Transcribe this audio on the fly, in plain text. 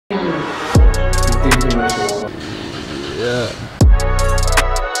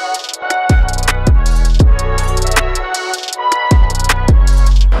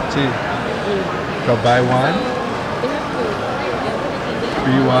buy one,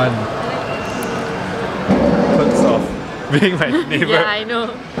 free one. Perks of being my neighbor. Yeah, I know.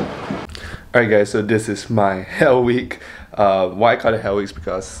 Alright guys, so this is my hell week. Why I call it hell week is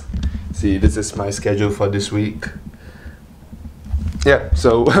because, see, this is my schedule for this week. Yeah,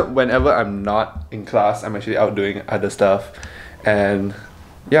 so whenever I'm not in class, I'm actually out doing other stuff. And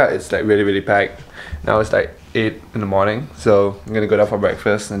yeah, it's like really packed. Now it's like 8 in the morning, so I'm gonna go down for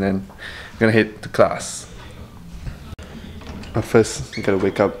breakfast and then I'm gonna head to class. But first, I gotta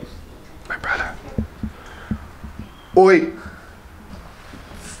wake up my brother. Oi!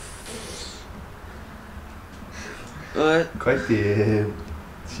 What? 快点，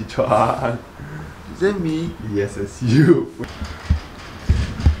起床。 Is that me? Yes, it's you.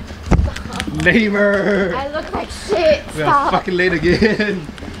 Lamer! I look like shit. We are Stop. fucking late again.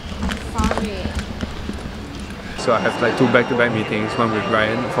 Sorry. So I have like 2 back-to-back meetings, one with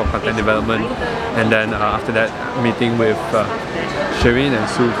Ryan for content development, and then after that meeting with Shireen and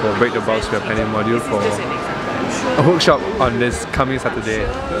Sue for Breaktheboxmy planning module for a workshop on this coming Saturday.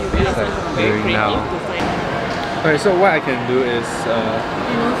 It's like doing now. Alright, so what I can do is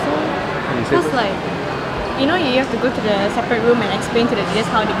And also, because like, you know, you have to go to the separate room and explain to the leaders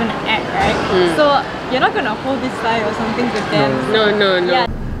how they're gonna act, right? So you're not gonna hold this slide or something with them. No. Yeah.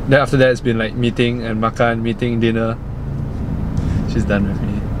 then after that it's been like meeting and makan, meeting, dinner. She's done with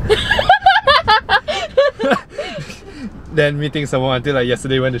me. Then meeting someone until like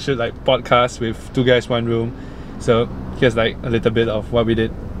yesterday when to shoot like podcast with 2 guys 1 room. So here's like a little bit of what we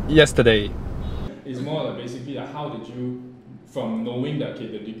did yesterday. It's more like basically like how did you, from knowing that okay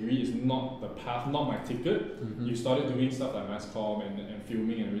the degree is not the path, not my ticket, you started doing stuff like mass comm and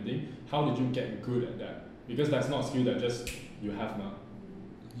filming and everything. How did you get good at that? Because that's not a skill that just you have now.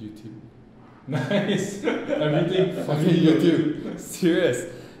 YouTube. Nice. Everything Fucking YouTube. Serious.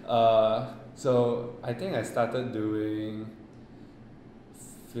 So I think I started doing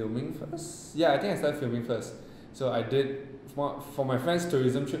filming first. Yeah, I think I started filming first. So I did for my friend's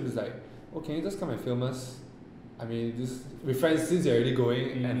tourism trip. It's like, oh, can you just come and film us? I mean, this with friends, since you're already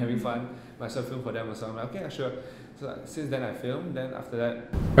going and having fun, might as well film for them or something. I'm like, okay, sure. So since then I filmed. Then after that,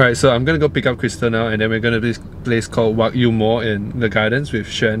 alright. So I'm gonna go pick up Crystal now, and then we're gonna this place called Wak You More in the Gardens with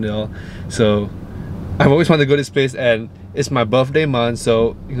Chanel. So I've always wanted to go to this place, and it's my birthday month,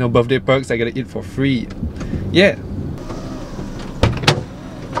 so you know, birthday perks, I gotta eat for free. Yeah.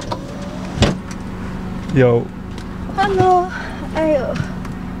 Yo. Hello. Ayo.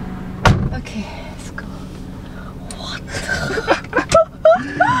 Okay, let's go. What?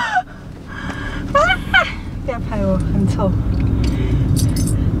 不要拍我，很丑。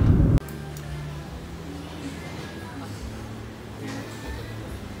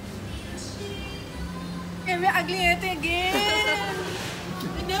Can we ugly anything again?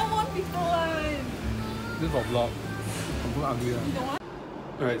 I don't want people one. This is for vlog. I'm too ugly.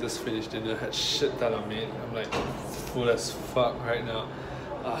 Alright, just finished dinner. Had shit ton of meat. I'm like full as fuck right now.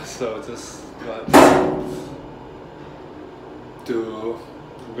 So just got to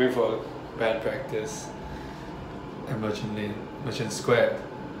going for band practice at Merchant Square.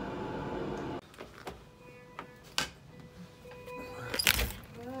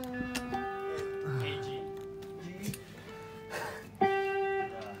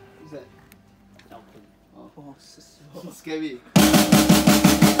 Who's that? Elton. Oh, so scary.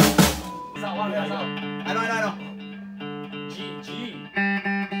 I know. G.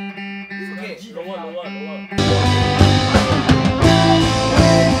 It's okay. Lower.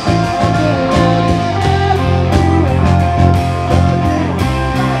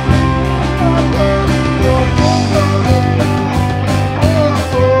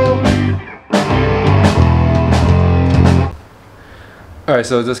 Alright,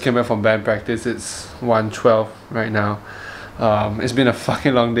 so just came back from band practice. It's 1:12 right now. It's been a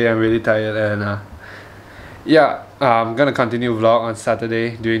fucking long day. I'm really tired, and yeah, I'm gonna continue vlog on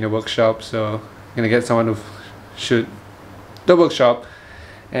Saturday during the workshop. So I'm gonna get someone to shoot the workshop,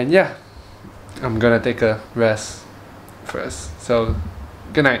 and yeah, I'm gonna take a rest first. So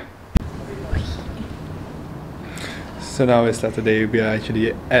good night. So now it's Saturday. We are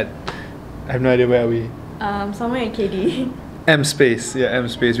actually at, I have no idea where are we. Somewhere in KD. M Space, yeah, M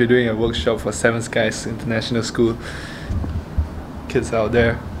Space. We're doing a workshop for Seven Skies International School. Kids out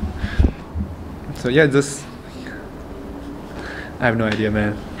there. So yeah, just I have no idea,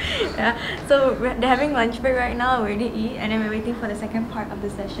 man. Yeah, so they're having lunch break right now. We already eat, and then we're waiting for the second part of the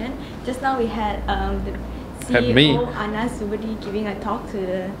session. Just now we had the CEO Anna Subadi giving a talk to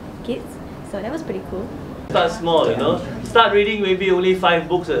the kids, so that was pretty cool. Start small, you know. Start reading maybe only 5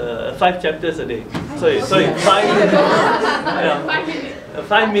 books, 5 chapters a day. Sorry, 5 minutes. Yeah. 5 minutes.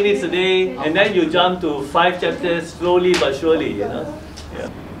 5 minutes a day, and then you jump to 5 chapters slowly but surely, you know. Yeah.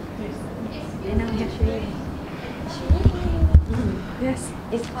 And now we have Shui. Yes,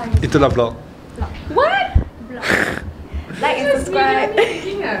 it's fun. Itulah vlog. What? Vlog. Like and subscribe.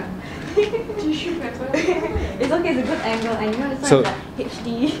 Tissue paper. It's okay, it's a good angle, and you know this So- one is like HD.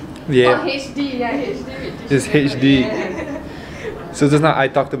 Yeah. Oh, HD, yeah, HD with It's tissue paper, HD. yeah. So just now I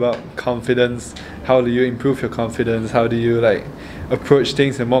talked about confidence. How do you improve your confidence? How do you like approach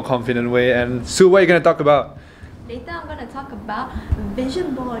things in a more confident way? And Sue, what are you gonna talk about? Later I'm gonna talk about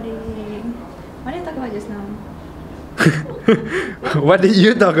vision boarding. What did I talk about just now? What did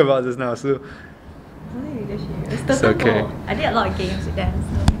you talk about just now, Sue? Only leadership. It's It's total okay. goal. I did a lot of games with them,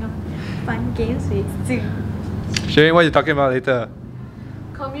 so you know, fun games with Sue. Shane, what are you talking about later?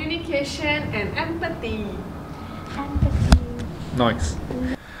 Communication and empathy. Empathy. Nice.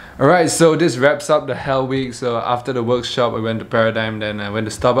 Alright, so this wraps up the Hell Week. So after the workshop, I went to Paradigm, then I went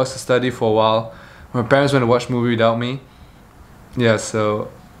to Starbucks to study for a while. My parents went to watch a movie without me. Yeah, so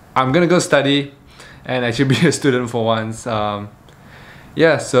I'm gonna go study and actually be a student for once.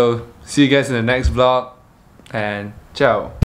 Yeah, so see you guys in the next vlog and ciao.